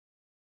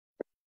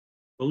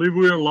Believe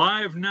we are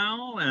live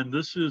now, and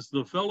this is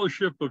the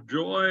Fellowship of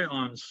Joy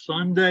on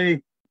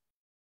Sunday,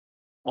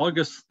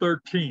 August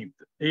 13th,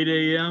 8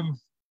 a.m.,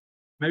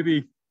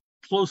 maybe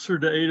closer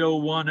to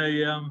 8:01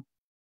 a.m.,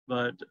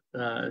 but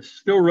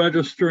still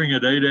registering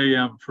at 8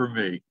 a.m. for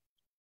me.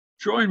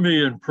 Join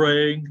me in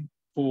praying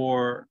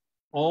for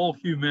all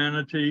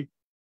humanity,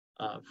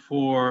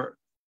 for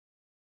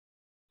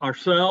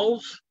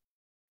ourselves,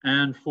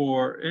 and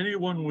for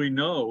anyone we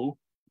know,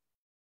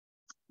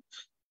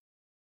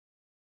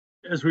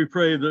 as we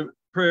pray the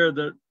prayer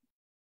that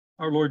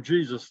our Lord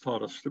Jesus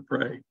taught us to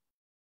pray,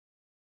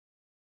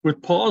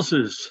 with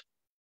pauses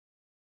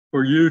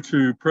for you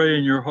to pray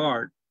in your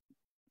heart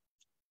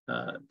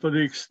for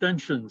the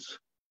extensions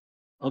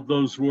of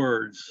those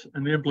words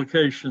and the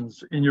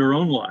implications in your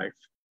own life,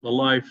 the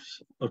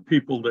lives of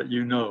people that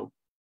you know.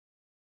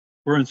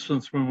 For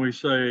instance, when we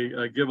say,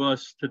 give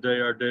us today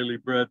our daily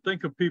bread,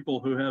 think of people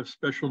who have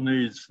special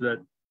needs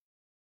that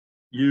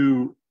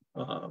you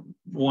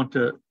want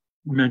to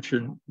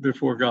mention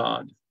before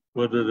God,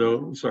 whether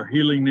those are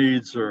healing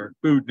needs or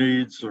food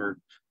needs or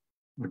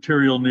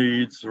material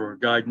needs or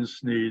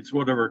guidance needs,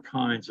 whatever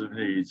kinds of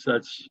needs.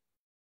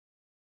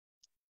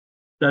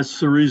 That's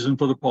the reason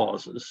for the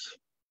pauses.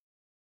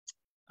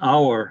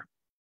 Our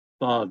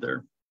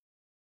Father,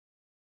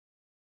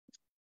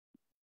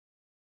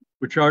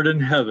 which art in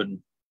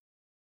heaven,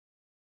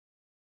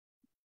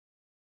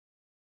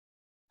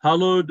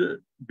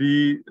 hallowed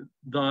be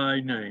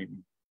thy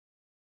name.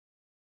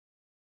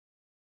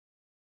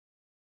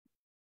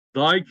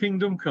 Thy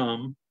kingdom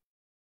come,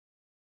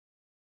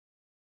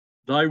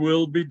 thy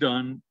will be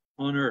done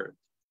on earth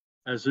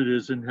as it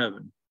is in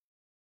heaven.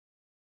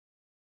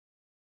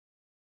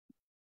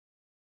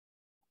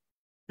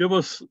 Give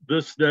us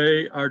this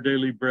day our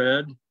daily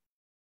bread,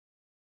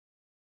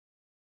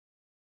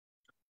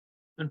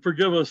 and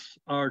forgive us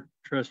our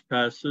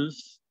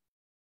trespasses,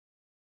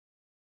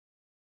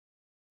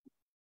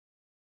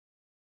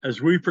 as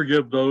we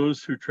forgive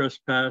those who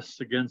trespass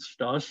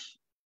against us.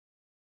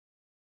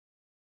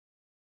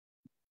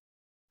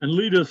 And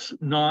lead us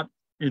not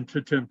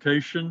into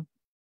temptation,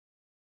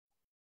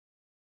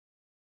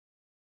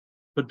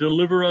 but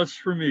deliver us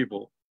from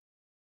evil.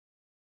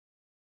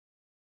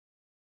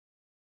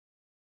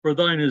 For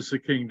thine is the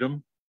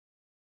kingdom,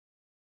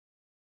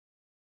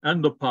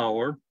 and the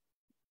power,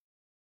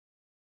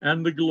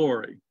 and the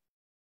glory,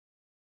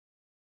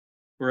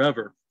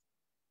 forever.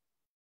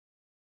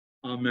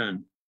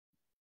 Amen.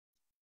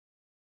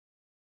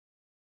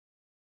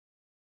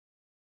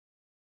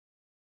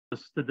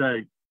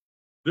 Today,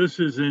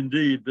 this is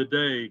indeed the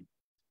day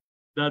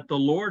that the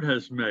Lord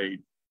has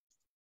made.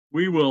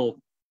 We will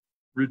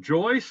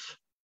rejoice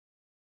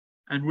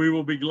and we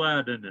will be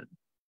glad in it.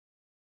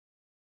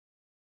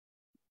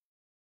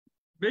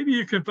 Maybe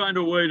you can find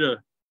a way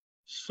to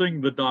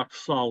sing the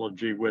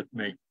doxology with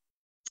me.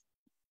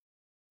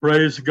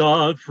 Praise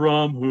God,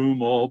 from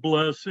whom all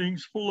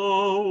blessings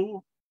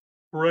flow.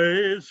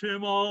 Praise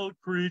him, all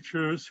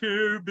creatures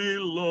here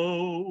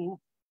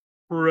below.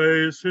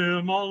 Praise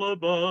him all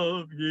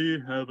above, ye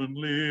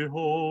heavenly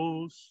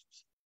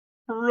hosts.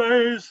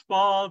 Praise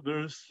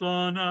Father,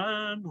 Son,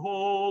 and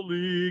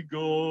Holy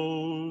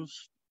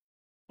Ghost.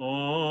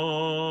 Amen.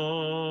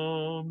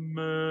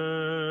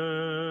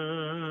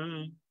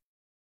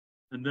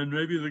 And then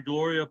maybe the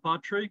Gloria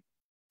Patri.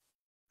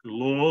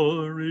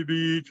 Glory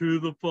be to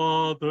the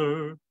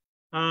Father,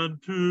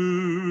 and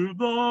to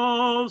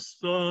the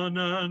Son,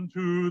 and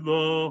to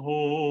the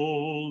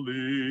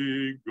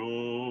Holy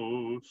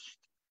Ghost.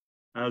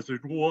 As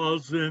it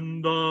was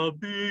in the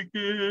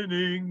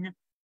beginning,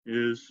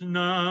 is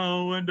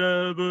now, and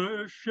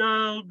ever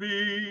shall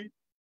be,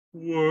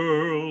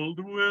 world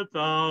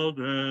without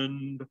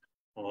end.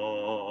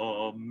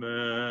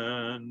 Amen.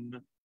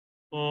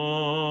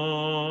 Amen.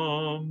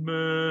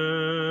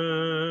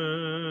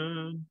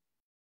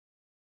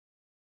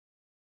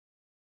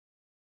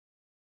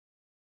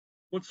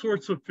 What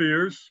sorts of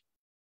fears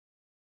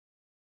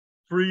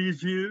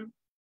freeze you,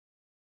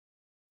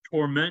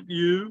 torment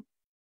you,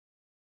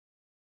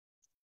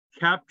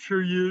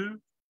 capture you,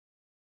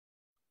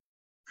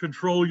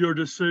 control your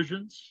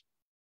decisions,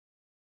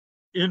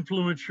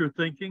 influence your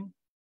thinking,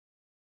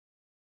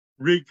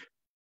 wreak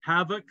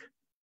havoc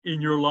in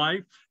your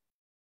life,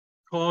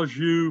 cause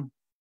you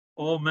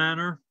all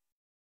manner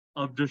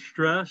of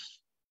distress?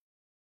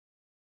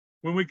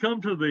 When we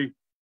come to the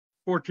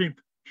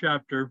 14th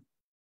chapter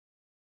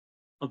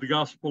of the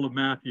Gospel of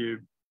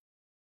Matthew,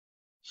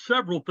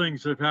 several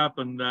things have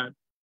happened that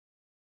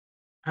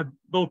have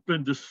both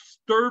been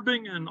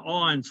disturbing and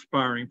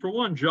awe-inspiring. For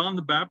one, John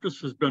the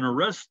Baptist has been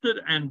arrested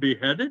and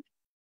beheaded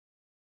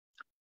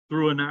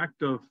through an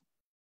act of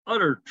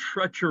utter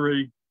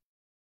treachery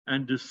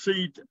and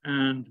deceit,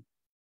 and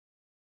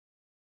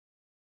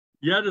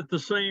yet at the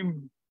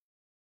same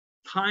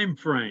time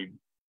frame,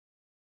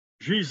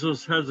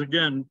 Jesus has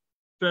again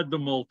fed the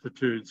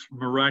multitudes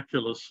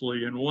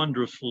miraculously and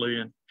wondrously,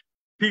 and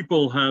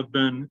people have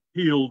been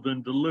healed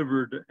and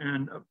delivered,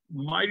 and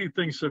mighty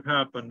things have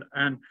happened.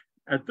 And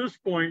at this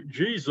point,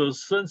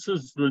 Jesus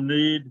senses the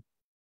need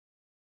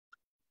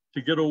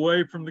to get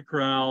away from the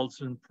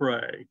crowds and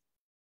pray.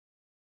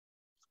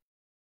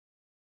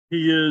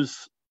 He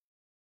is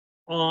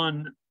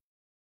on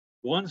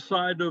one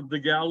side of the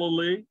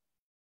Galilee,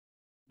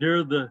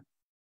 near the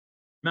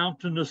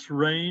mountainous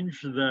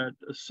range that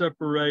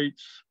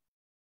separates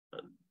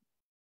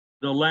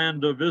the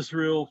land of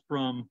Israel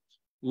from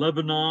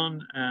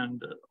Lebanon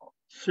and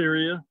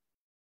Syria.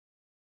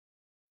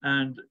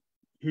 And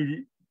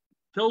he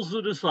tells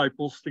the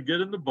disciples to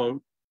get in the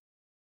boat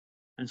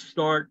and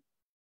start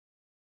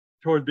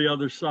toward the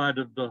other side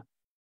of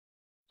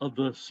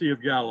the Sea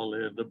of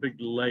Galilee, the big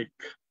lake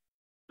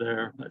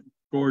there, that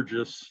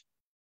gorgeous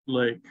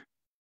lake.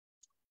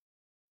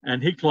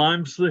 And he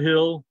climbs the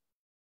hill.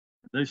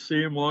 They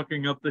see him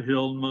walking up the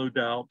hill, no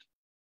doubt,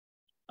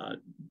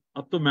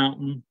 up the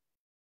mountain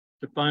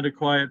to find a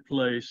quiet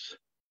place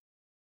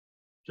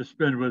to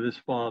spend with his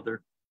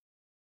Father.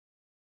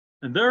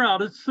 And they're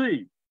out at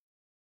sea.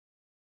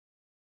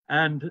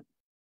 And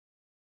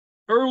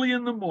early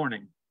in the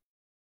morning,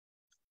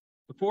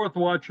 the fourth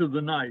watch of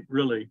the night,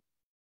 really,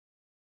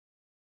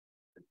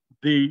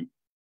 the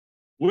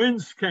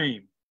winds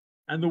came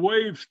and the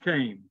waves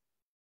came,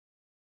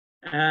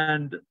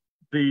 and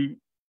the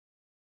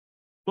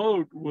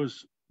boat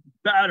was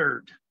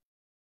battered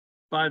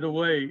by the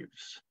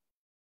waves.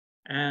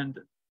 And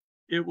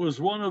it was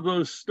one of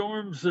those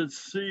storms at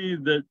sea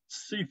that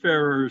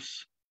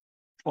seafarers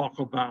talk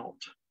about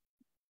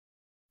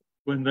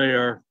when they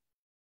are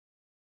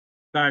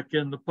back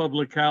in the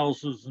public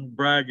houses and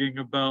bragging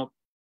about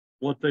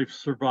what they've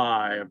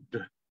survived.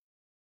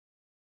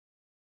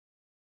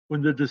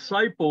 When the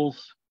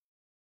disciples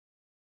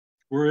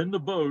were in the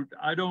boat,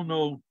 I don't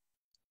know,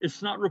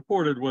 it's not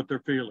reported what they're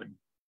feeling,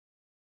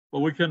 but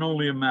we can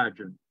only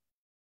imagine.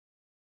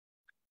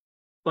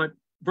 But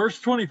verse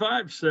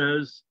 25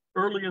 says,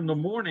 early in the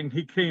morning,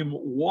 he came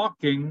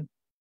walking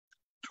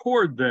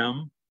toward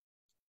them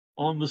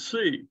on the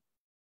sea.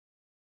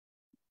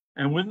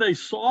 And when they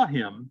saw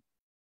him,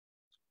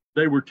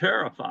 they were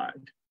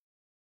terrified,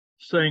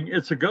 saying,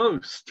 "It's a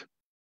ghost."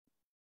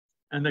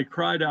 And they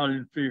cried out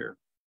in fear.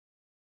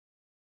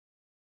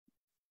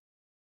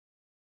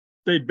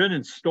 They'd been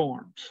in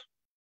storms.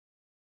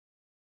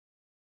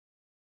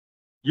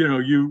 You know,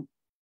 you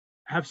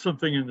have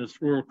something in this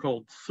world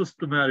called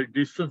systematic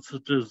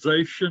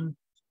desensitization.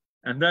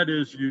 And that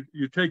is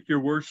you take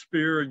your worst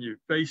fear and you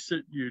face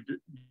it, you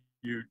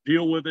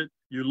deal with it,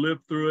 you live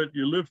through it.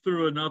 You live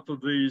through enough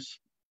of these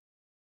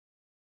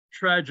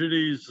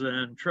tragedies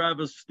and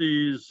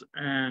travesties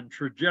and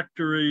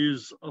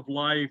trajectories of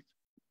life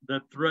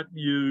that threaten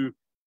you,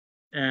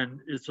 and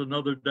it's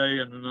another day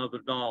and another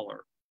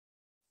dollar.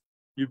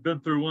 You've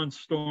been through one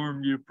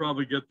storm, you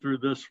probably get through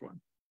this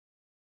one.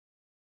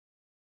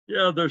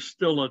 Yeah, there's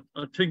still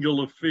a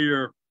tingle of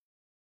fear,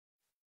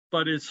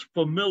 but it's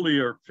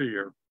familiar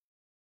fear.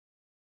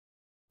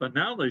 But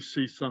now they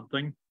see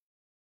something,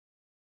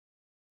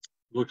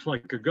 looks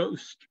like a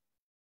ghost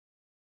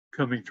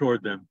coming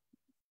toward them.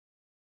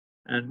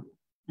 And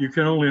you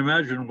can only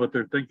imagine what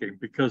they're thinking,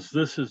 because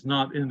this is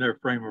not in their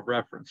frame of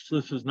reference.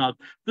 This is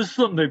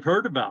something they've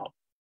heard about.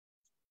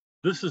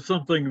 This is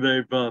something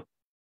they've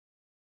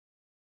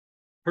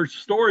heard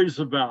stories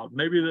about.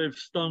 Maybe they've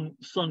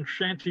sung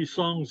shanty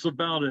songs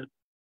about it.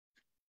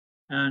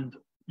 And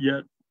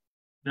yet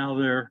now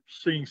they're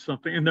seeing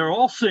something, and they're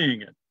all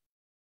seeing it.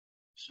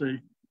 See,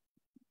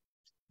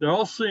 they're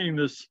all seeing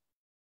this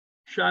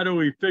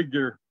shadowy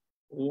figure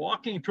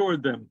walking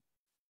toward them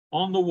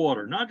on the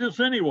water, not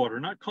just any water,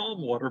 not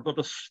calm water, but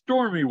a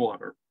stormy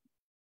water.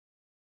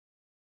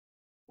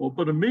 Well,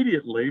 but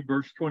immediately,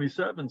 verse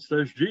 27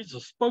 says,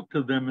 Jesus spoke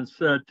to them and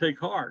said, "Take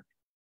heart,"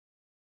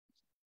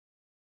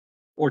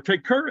 or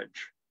 "Take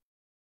courage,"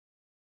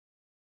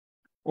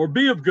 or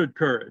 "Be of good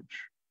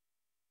courage.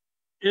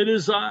 It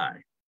is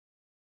I.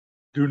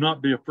 Do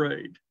not be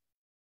afraid."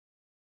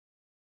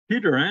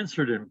 Peter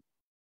answered him,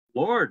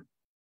 "Lord,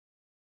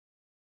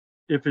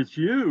 if it's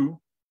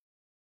you,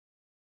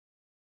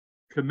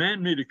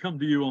 command me to come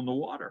to you on the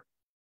water."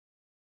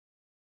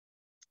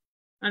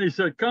 And he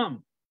said,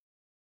 "Come."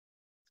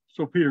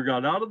 So Peter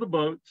got out of the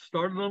boat,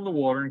 started on the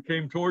water, and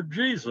came toward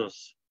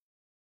Jesus.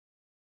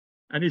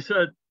 And he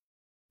said,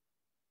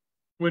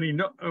 when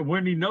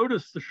he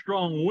noticed the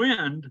strong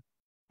wind,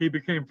 he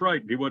became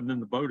frightened. He wasn't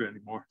in the boat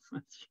anymore.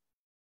 That's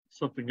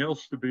something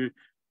else to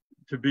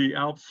be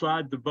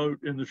outside the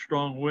boat in the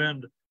strong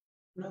wind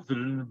rather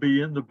than to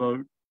be in the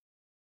boat.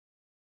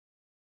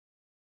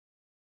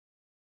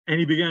 And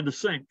he began to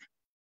sink.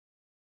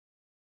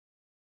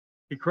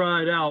 He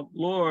cried out,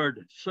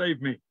 "Lord,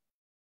 save me."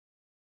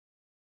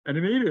 And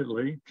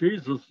immediately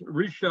Jesus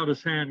reached out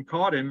his hand,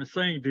 caught him,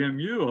 saying to him,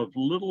 "You of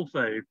little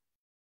faith,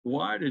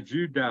 why did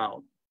you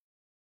doubt?"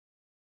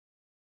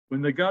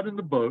 When they got in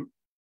the boat,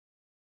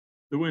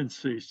 the wind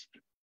ceased.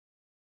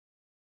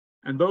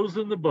 And those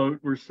in the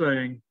boat were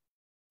saying,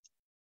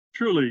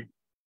 "Truly,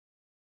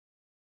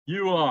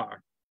 you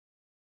are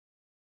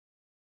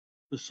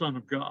the Son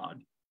of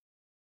God."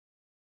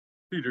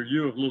 Peter,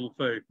 you of little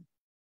faith.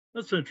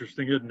 That's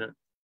interesting, isn't it?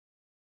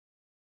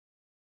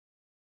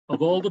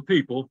 Of all the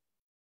people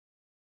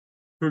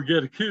who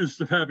get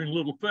accused of having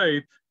little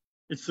faith.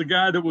 It's the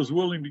guy that was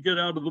willing to get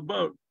out of the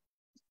boat.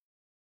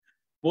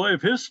 Boy,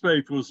 if his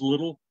faith was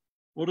little,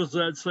 what does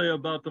that say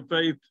about the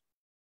faith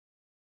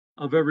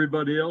of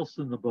everybody else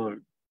in the boat?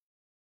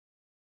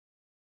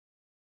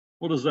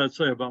 What does that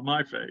say about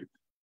my faith?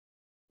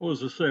 What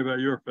does it say about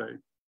your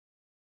faith?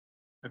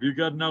 Have you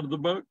gotten out of the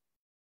boat?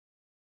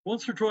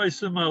 Once or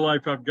twice in my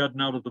life, I've gotten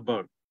out of the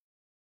boat.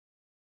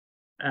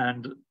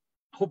 And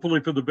hopefully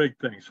for the big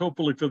things,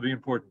 hopefully for the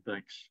important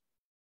things.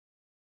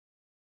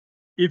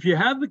 If you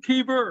have the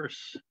key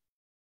verse,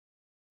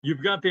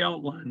 you've got the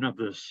outline of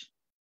this.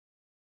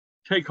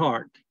 Take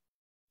heart.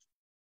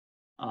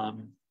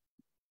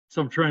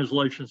 Some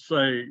translations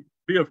say,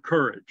 be of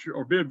courage,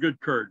 or be of good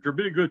courage, or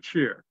be of good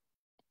cheer.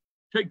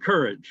 Take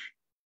courage.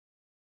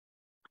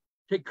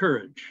 Take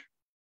courage.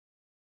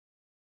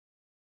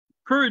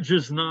 Courage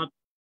is not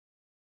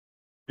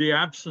the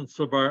absence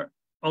of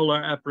all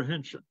our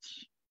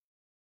apprehensions.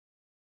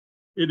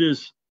 It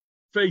is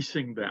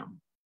facing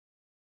them,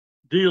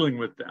 dealing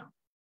with them.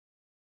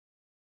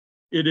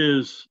 It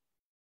is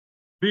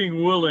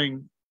being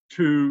willing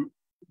to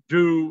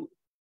do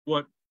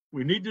what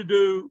we need to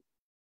do,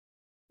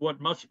 what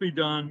must be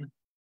done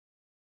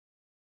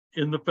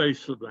in the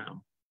face of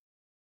them.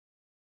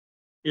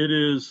 It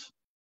is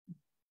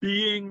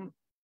being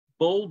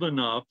bold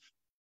enough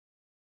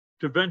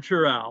to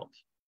venture out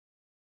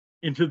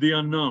into the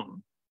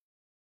unknown,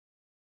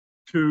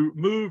 to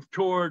move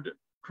toward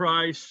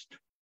Christ,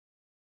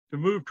 to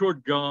move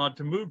toward God,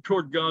 to move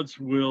toward God's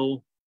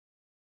will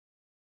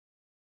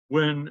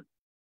when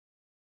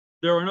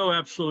there are no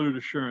absolute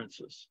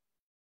assurances,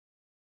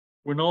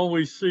 when all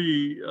we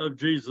see of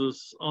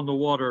Jesus on the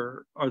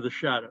water are the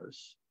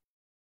shadows.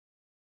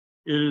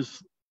 It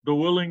is the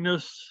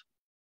willingness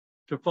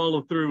to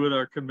follow through with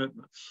our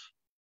commitments.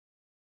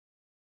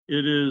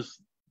 It is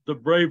the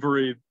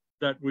bravery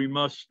that we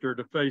muster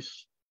to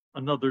face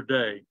another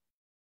day.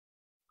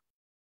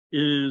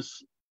 It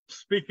is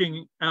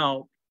speaking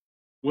out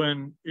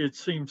when it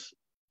seems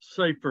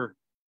safer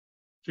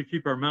to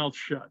keep our mouths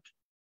shut.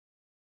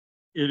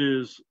 It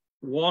is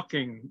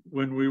walking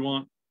when we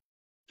want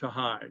to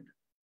hide.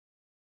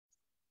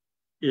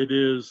 It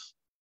is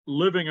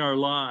living our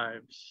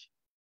lives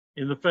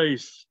in the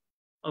face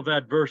of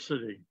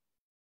adversity.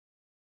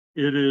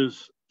 It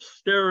is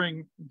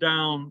staring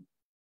down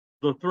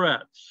the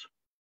threats.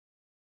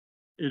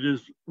 It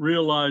is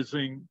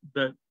realizing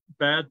that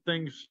bad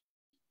things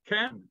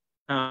can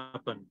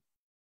happen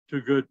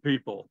to good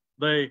people.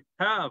 They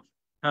have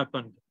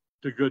happened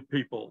to good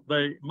people.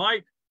 They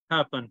might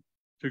happen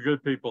to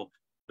good people.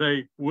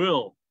 They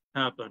will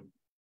happen.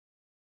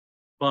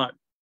 But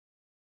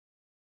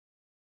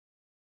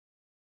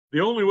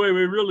the only way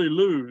we really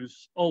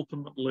lose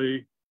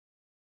ultimately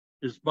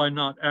is by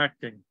not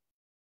acting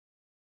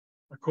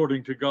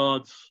according to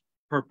God's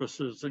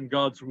purposes and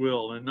God's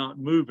will, and not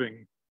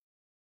moving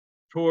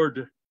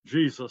toward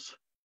Jesus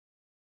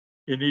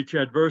in each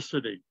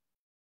adversity,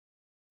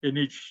 in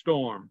each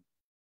storm,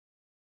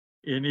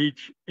 in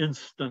each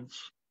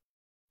instance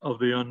of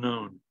the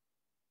unknown.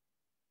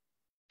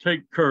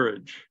 Take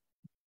courage.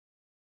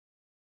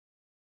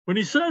 When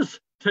he says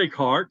take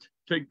heart,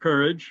 take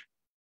courage,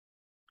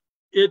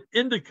 it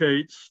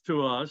indicates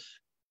to us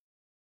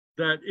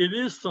that it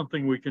is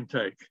something we can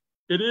take.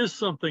 It is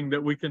something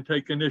that we can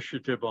take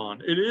initiative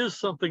on. It is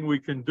something we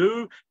can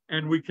do,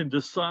 and we can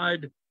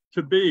decide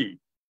to be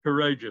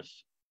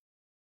courageous.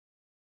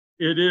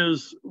 It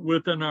is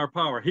within our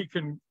power. He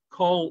can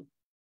call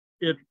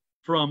it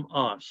from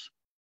us.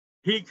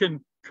 He can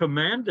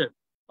command it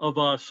of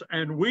us,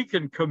 and we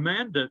can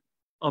command it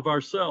of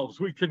ourselves.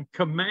 We can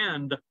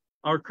command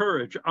our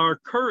courage. Our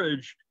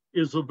courage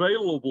is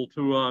available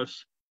to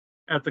us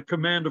at the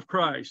command of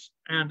Christ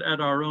and at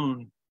our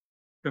own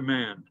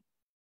command.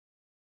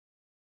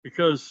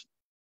 Because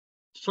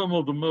some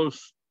of the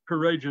most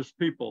courageous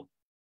people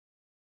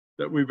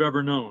that we've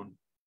ever known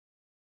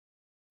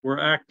were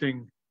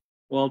acting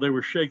while they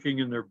were shaking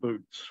in their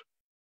boots,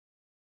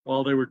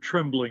 while they were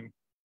trembling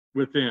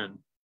within,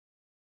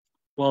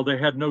 while they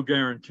had no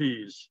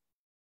guarantees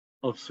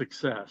of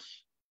success.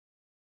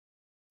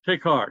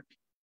 Take heart.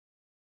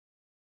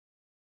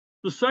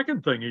 The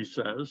second thing he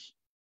says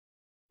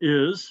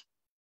is,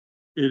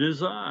 it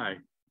is I.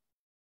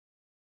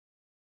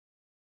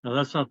 Now,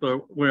 that's not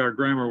the way our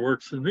grammar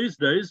works in these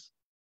days,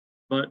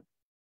 but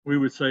we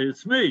would say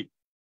it's me.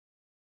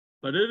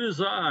 But it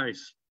is I.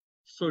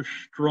 So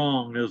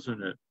strong,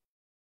 isn't it?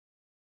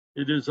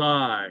 It is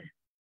I.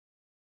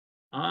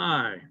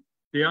 I,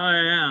 the I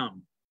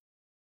am.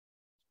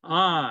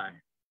 I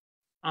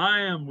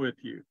am with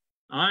you.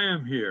 I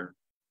am here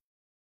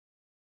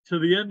to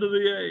the end of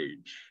the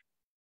age.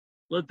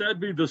 Let that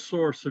be the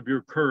source of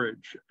your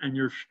courage and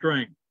your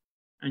strength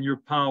and your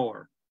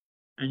power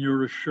and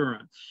your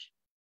assurance.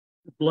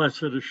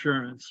 Blessed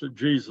assurance that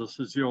Jesus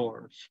is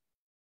yours.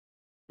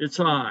 It's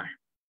I.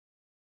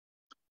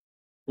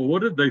 Well,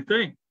 what did they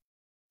think?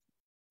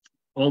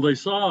 All they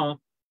saw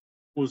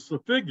was the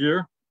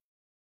figure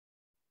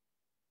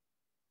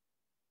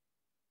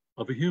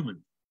of a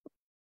human.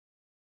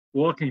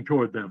 walking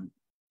toward them.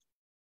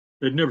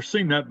 They'd never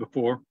seen that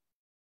before.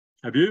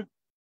 Have you?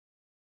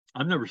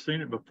 I've never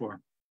seen it before.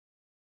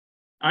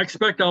 I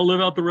expect I'll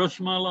live out the rest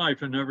of my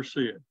life and never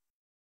see it.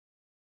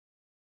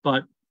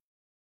 But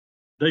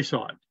they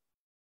saw it.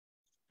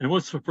 And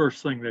what's the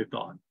first thing they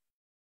thought?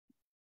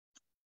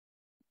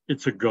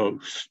 It's a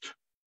ghost.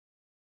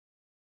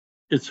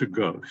 It's a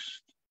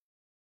ghost.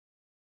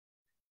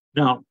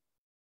 Now,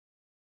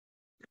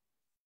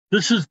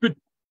 this is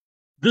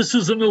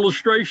an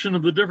illustration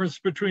of the difference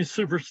between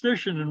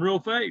superstition and real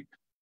faith.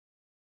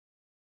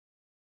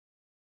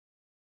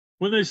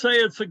 When they say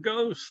it's a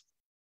ghost,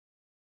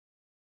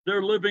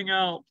 they're living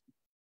out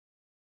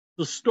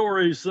the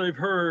stories they've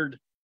heard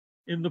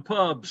in the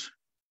pubs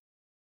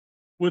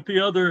with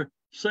the other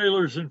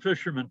sailors and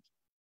fishermen.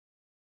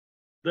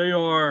 They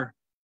are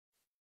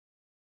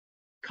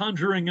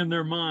conjuring in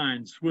their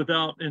minds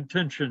without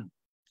intention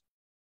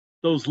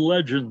those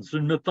legends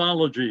and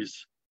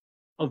mythologies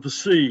of the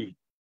sea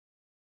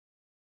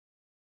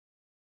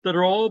that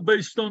are all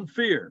based on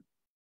fear.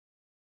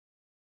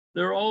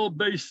 They're all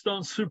based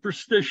on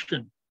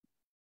superstition.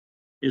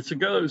 It's a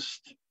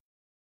ghost.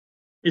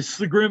 It's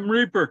the Grim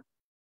Reaper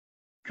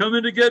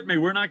coming to get me.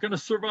 We're not going to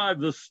survive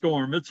this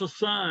storm. It's a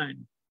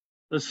sign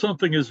that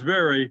something is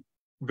very,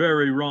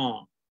 very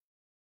wrong.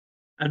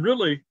 And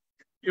really,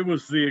 it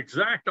was the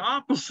exact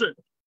opposite.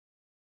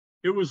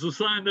 It was a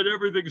sign that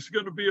everything's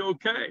going to be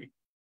okay.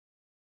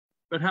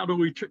 But how do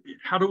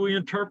we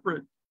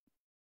interpret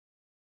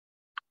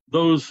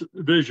those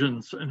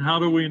visions, and how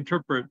do we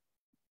interpret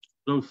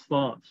those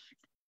thoughts?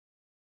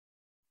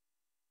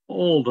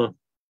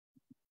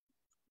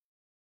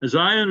 As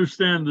I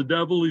understand the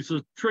devil, he's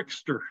a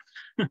trickster.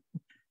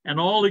 And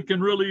all he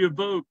can really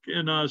evoke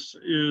in us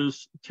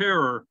is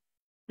terror.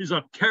 He's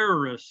a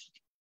terrorist.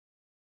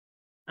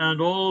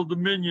 And all of the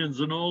minions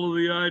and all of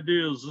the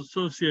ideas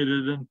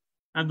associated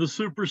and the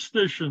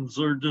superstitions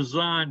are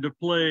designed to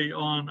play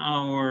on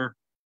our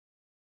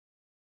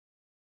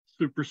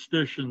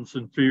superstitions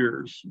and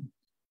fears.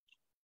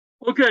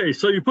 Okay,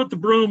 so you put the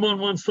broom on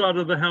one side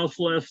of the house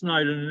last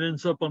night and it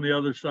ends up on the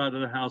other side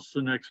of the house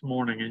the next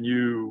morning, and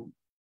you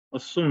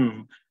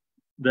assume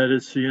that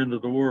it's the end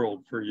of the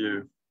world for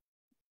you.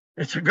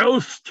 It's a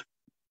ghost.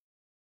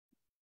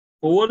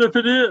 Well, what if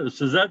it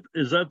is? Is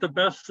that the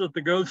best that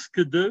the ghost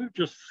could do?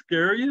 Just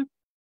scare you?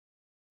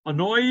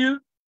 Annoy you?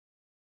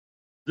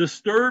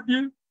 Disturb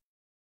you?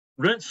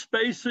 Rent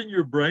space in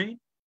your brain?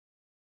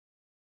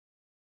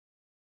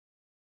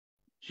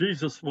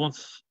 Jesus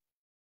wants,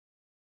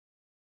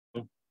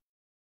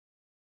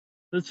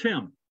 it's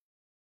him.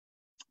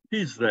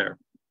 He's there.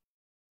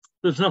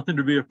 There's nothing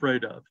to be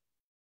afraid of.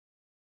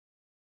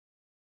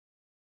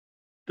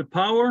 The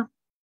power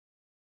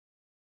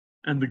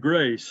and the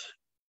grace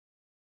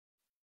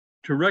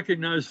to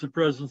recognize the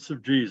presence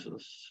of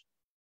Jesus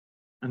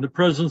and the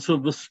presence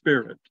of the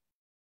Spirit,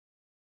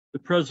 the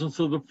presence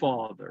of the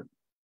Father,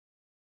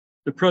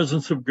 the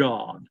presence of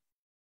God,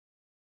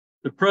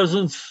 the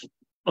presence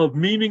of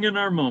meaning in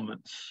our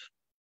moments,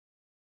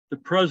 the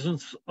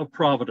presence of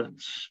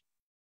providence,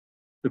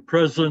 the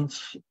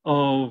presence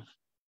of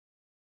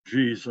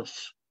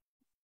Jesus,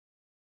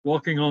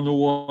 walking on the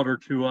water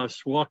to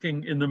us,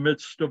 walking in the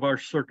midst of our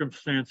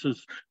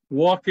circumstances,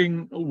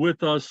 walking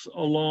with us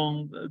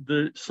along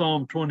the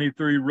Psalm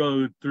 23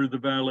 road through the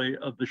valley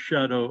of the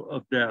shadow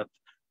of death,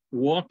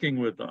 walking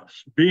with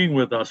us, being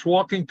with us,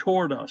 walking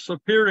toward us,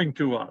 appearing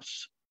to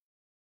us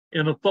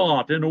in a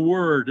thought, in a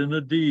word, in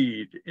a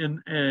deed,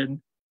 in a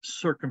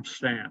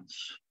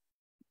circumstance.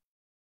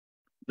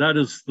 That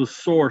is the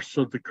source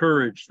of the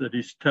courage that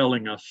he's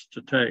telling us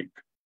to take.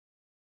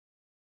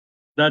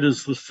 That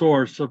is the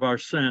source of our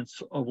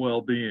sense of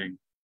well-being.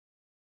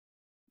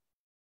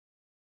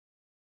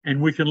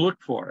 And we can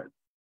look for it,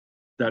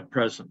 that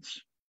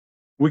presence.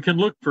 We can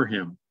look for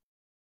him.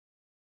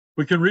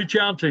 We can reach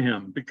out to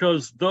him,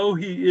 because though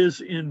he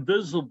is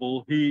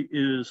invisible, he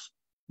is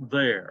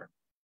there.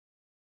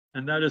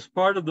 And that is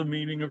part of the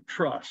meaning of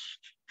trust.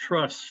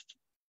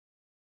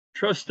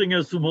 Trusting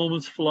as the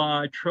moments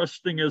fly,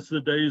 trusting as the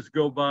days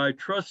go by,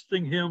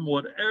 trusting him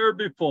whatever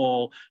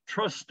befall,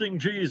 trusting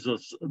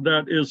Jesus,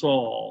 that is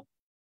all.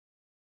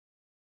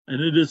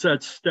 And it is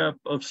that step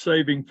of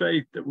saving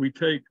faith that we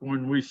take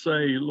when we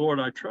say, Lord,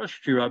 I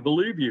trust you, I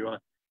believe you,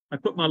 I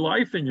put my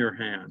life in your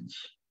hands.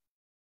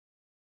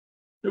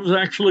 It was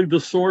actually the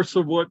source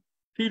of what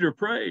Peter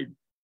prayed.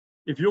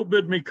 If you'll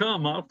bid me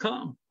come, I'll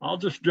come. I'll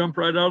just jump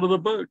right out of the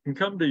boat and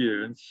come to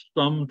you. And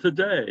some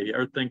today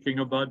are thinking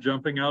about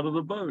jumping out of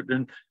the boat.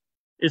 And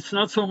it's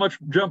not so much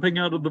jumping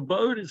out of the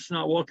boat. It's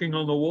not walking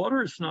on the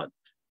water. It's not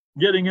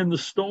getting in the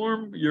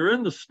storm. You're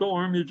in the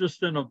storm. You're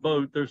just in a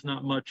boat. There's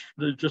not much.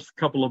 There's just a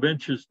couple of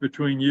inches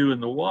between you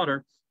and the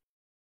water,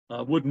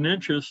 wooden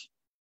inches.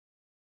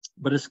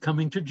 But it's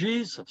coming to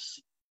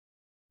Jesus.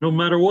 No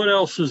matter what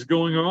else is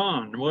going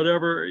on,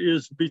 whatever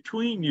is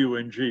between you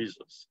and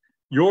Jesus.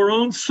 Your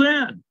own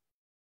sin,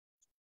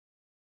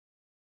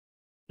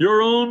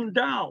 your own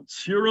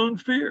doubts, your own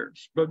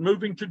fears, but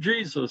moving to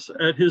Jesus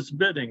at his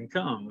bidding,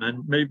 come.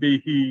 And maybe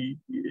he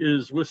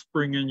is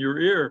whispering in your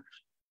ear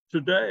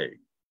today,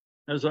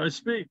 as I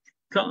speak,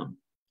 come.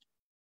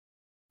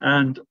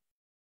 And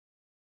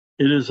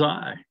it is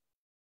I.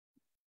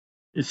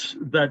 It's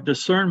that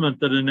discernment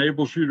that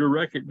enables you to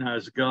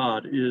recognize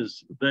God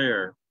is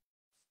there.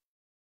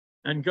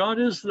 And God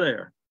is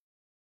there.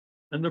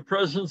 And the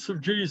presence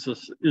of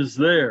Jesus is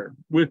there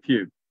with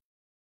you.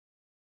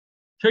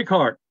 Take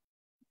heart.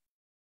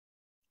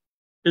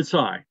 It's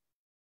I.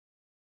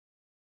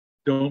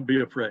 Don't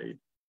be afraid.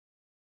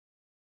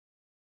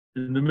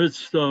 In the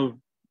midst of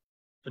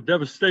a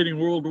devastating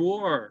world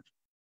war,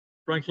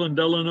 Franklin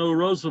Delano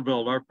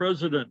Roosevelt, our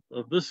president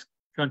of this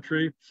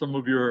country, some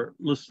of you are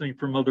listening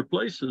from other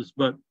places,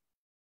 but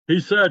he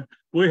said,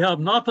 we have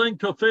nothing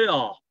to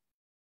fear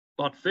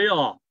but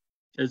fear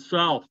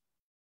itself.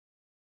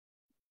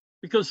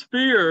 Because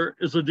fear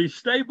is a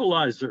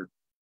destabilizer.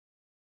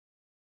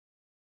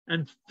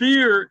 And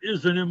fear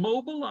is an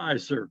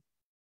immobilizer.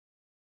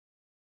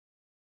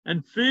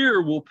 And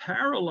fear will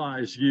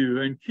paralyze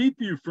you and keep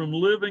you from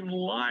living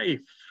life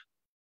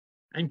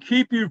and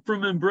keep you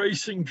from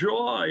embracing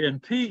joy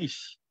and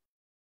peace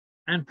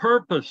and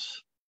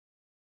purpose.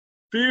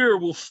 Fear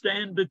will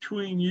stand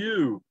between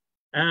you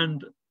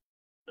and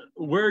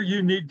where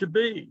you need to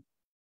be.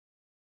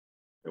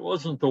 It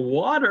wasn't the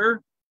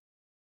water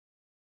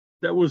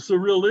that was the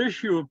real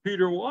issue of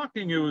Peter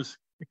walking. It was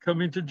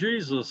coming to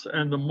Jesus.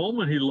 And the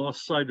moment he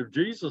lost sight of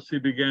Jesus, he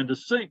began to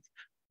sink.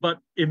 But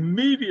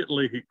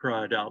immediately he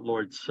cried out,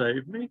 Lord,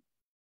 save me.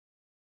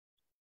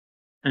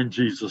 And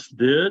Jesus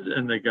did,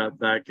 and they got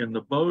back in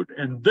the boat.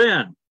 And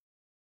then,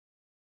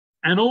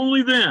 and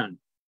only then,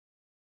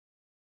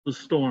 the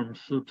storm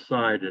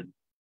subsided.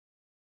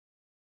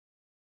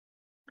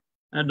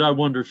 And I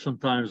wonder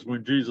sometimes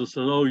when Jesus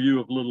said, oh,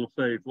 you of little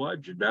faith,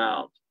 why'd you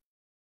doubt?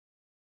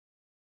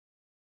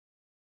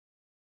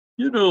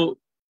 You know,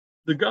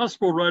 the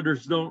gospel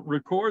writers don't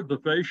record the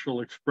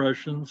facial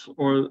expressions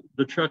or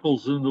the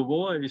chuckles in the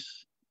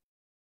voice.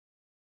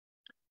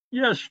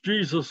 Yes,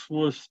 Jesus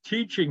was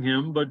teaching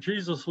him, but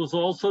Jesus was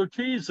also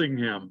teasing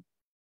him.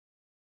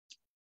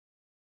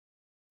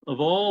 Of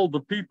all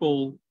the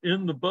people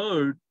in the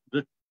boat,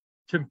 the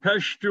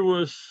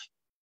tempestuous,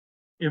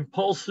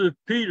 impulsive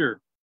Peter,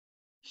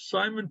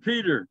 Simon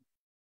Peter,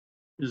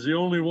 is the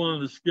only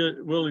one that's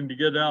willing to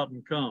get out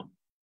and come.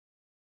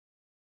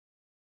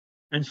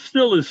 And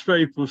still his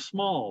faith was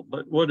small.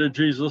 But what did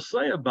Jesus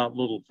say about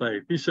little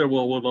faith? He said,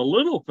 well, with a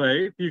little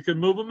faith, you can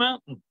move a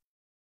mountain.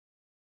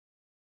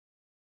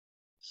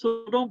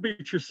 So don't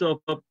beat yourself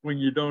up when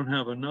you don't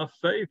have enough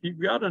faith.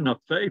 You've got enough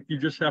faith. You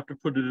just have to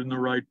put it in the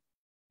right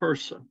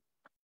person.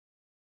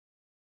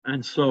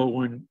 And so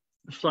when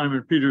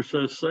Simon Peter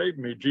says, save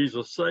me,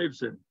 Jesus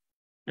saves him.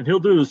 And he'll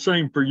do the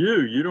same for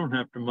you. You don't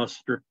have to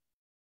muster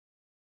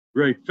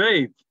great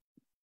faith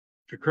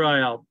to cry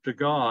out to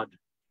God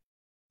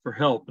for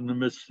help in the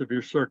midst of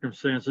your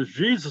circumstances.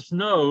 Jesus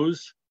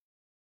knows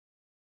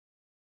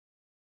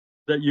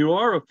that you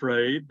are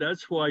afraid.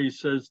 That's why he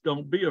says,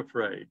 don't be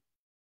afraid.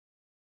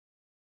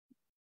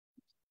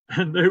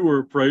 And they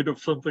were afraid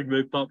of something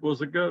they thought was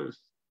a ghost.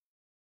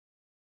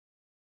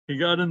 He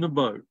got in the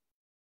boat.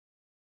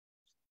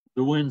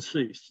 The wind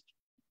ceased.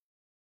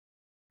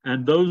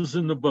 And those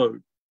in the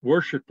boat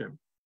worshiped him.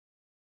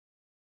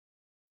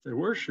 They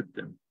worshiped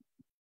him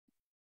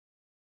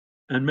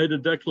and made a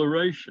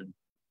declaration.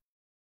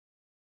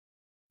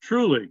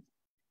 Truly,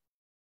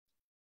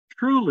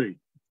 truly,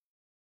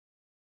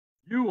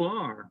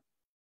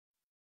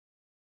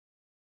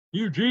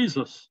 you,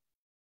 Jesus,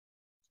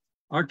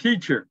 our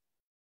teacher,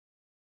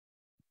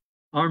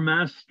 our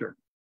master.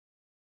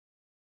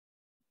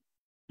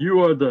 You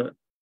are the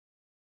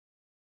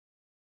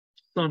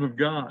Son of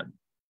God.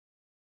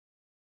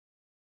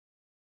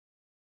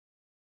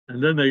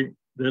 And then they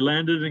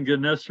landed in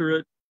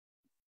Gennesaret,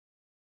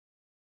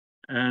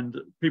 and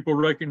people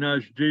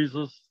recognized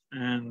Jesus,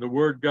 and the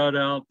word got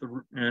out,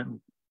 and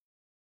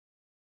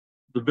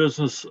the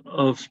business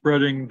of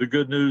spreading the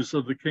good news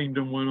of the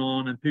kingdom went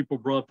on, and people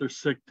brought their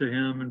sick to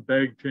him and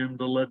begged him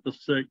to let the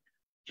sick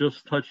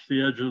just touch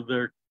the edge of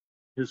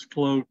his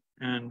cloak,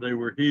 and they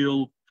were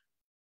healed,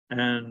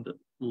 and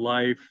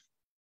life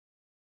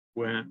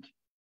went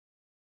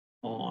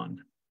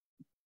on.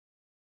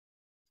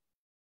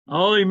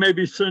 Oh, he may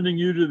be sending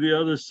you to the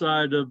other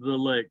side of the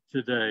lake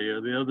today,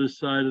 or the other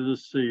side of the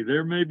sea.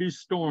 There may be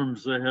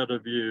storms ahead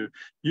of you.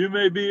 You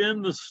may be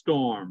in the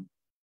storm.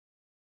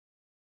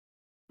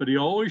 But he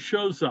always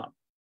shows up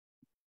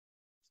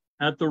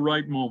at the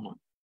right moment.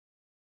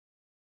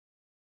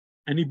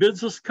 And he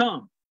bids us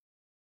come.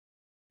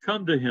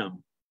 Come to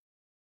him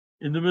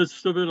in the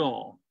midst of it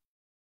all.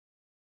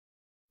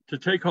 To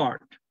take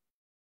heart.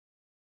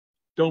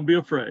 Don't be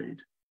afraid.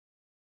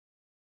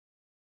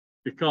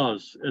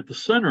 Because at the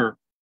center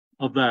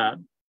of that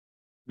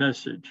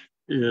message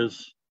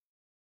is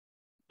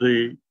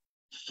the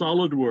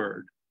solid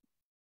word.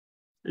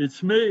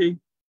 It's me.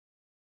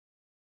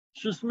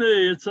 It's just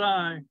me. It's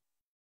I.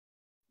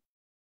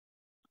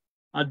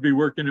 I'd be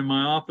working in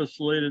my office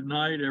late at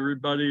night,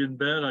 everybody in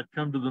bed. I'd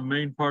come to the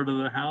main part of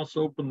the house,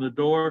 open the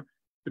door.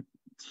 It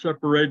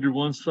separated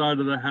one side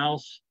of the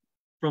house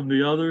from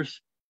the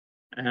others,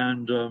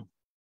 and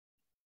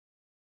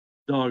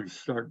dogs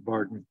start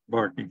barking.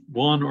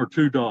 One or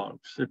two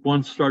dogs. If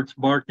one starts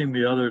barking,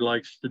 the other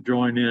likes to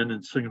join in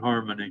and sing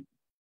harmony.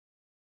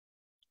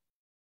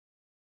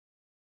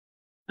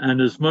 And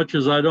as much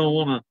as I don't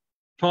want to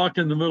talk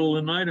in the middle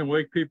of the night and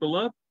wake people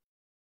up,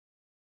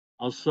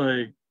 I'll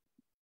say,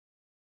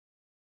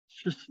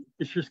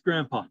 it's just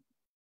Grandpa.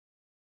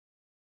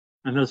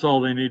 And that's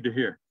all they need to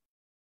hear.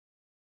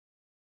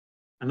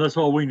 And that's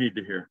all we need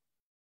to hear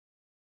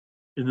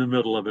in the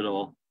middle of it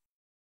all.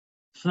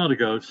 It's not a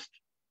ghost.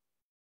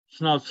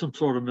 It's not some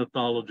sort of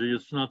mythology.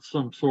 It's not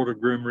some sort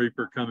of grim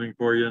reaper coming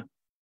for you.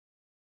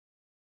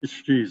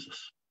 It's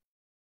Jesus.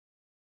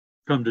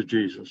 Come to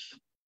Jesus.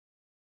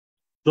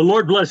 The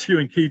Lord bless you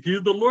and keep you.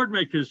 The Lord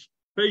make his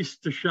face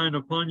to shine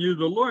upon you.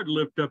 The Lord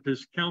lift up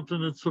his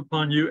countenance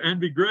upon you and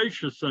be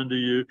gracious unto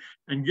you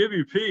and give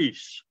you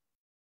peace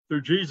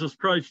through Jesus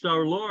Christ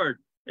our Lord.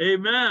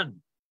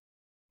 Amen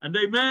and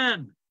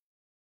amen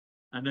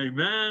and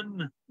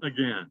amen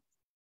again.